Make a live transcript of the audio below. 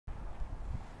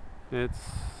It's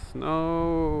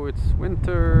snow, it's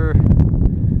winter.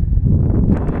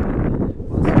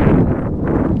 Once we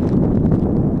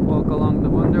walk along the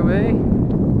Wonderway,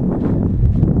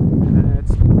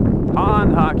 it's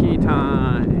pond hockey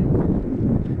time.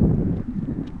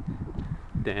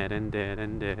 Dead.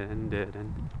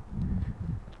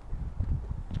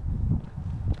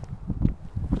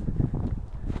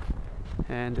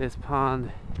 And this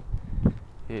pond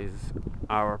is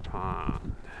our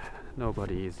pond.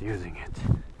 Nobody is using it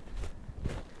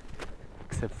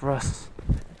except for us.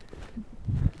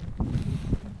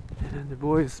 And the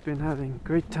boys been having a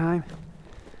great time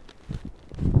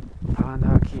pond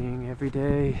hockeying every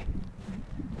day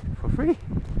for free.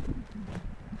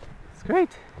 It's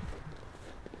great.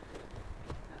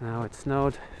 Now it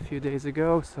snowed a few days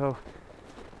ago, so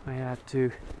I had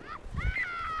to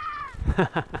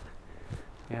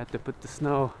put the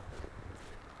snow,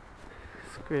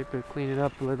 scrape it, clean it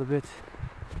up a little bit.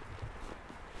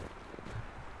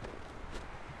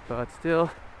 But still,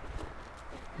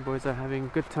 the boys are having a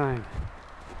good time.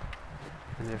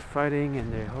 And they're fighting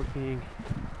and they're hooking.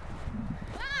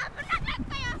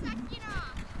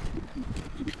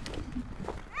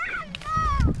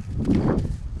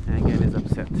 And again is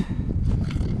upset.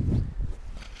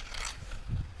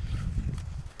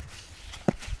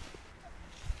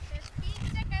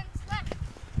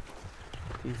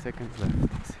 15 seconds left.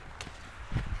 Let's see.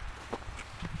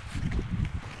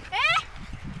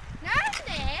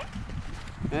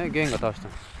 なんで？ゲンが倒した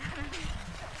の。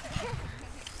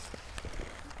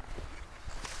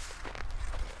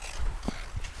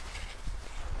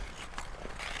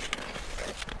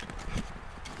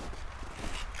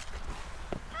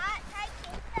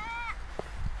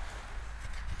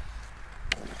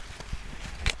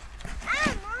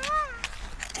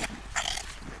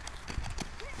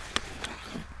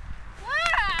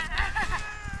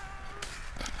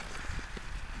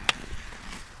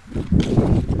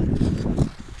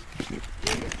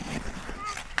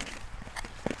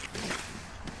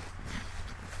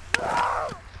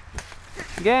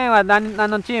ゲンは何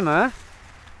のチーム？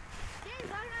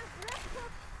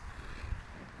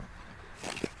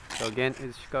 So again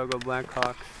is Chicago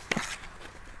Blackhawks.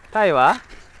 タイは？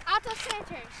 Ottawa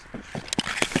Senators.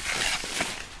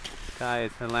 タイ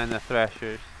is Atlanta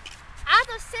Thrashers.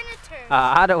 Ottawa Senators.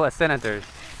 Ottawa Senators.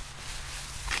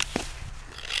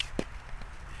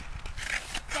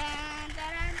 Dun, dun,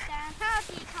 dun,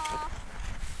 penalty call.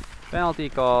 Penalty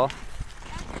call.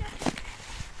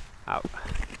 Out.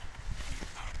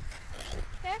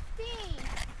 15,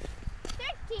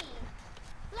 13,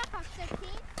 Blackhawks 15.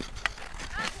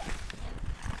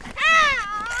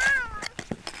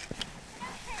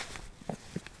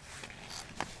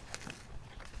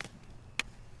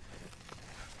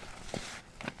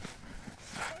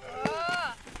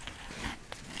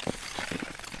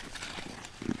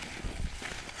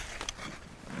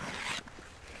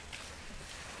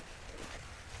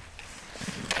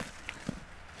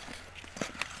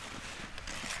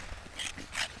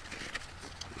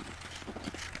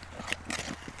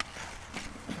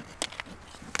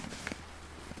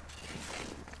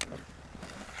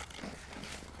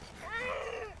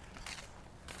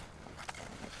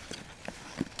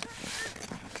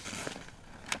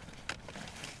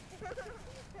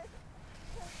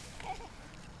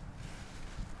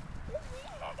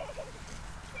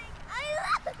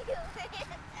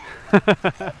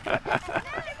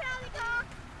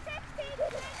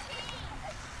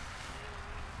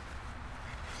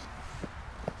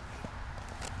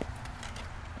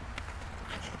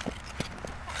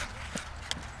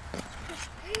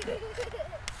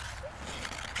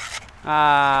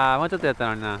 Ah, もうちょっとやった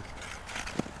のにな。な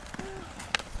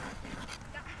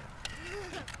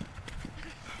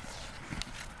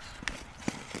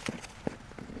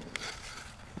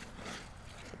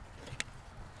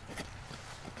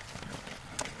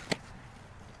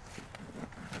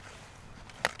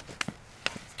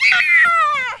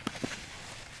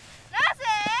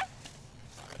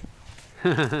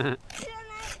ぜ？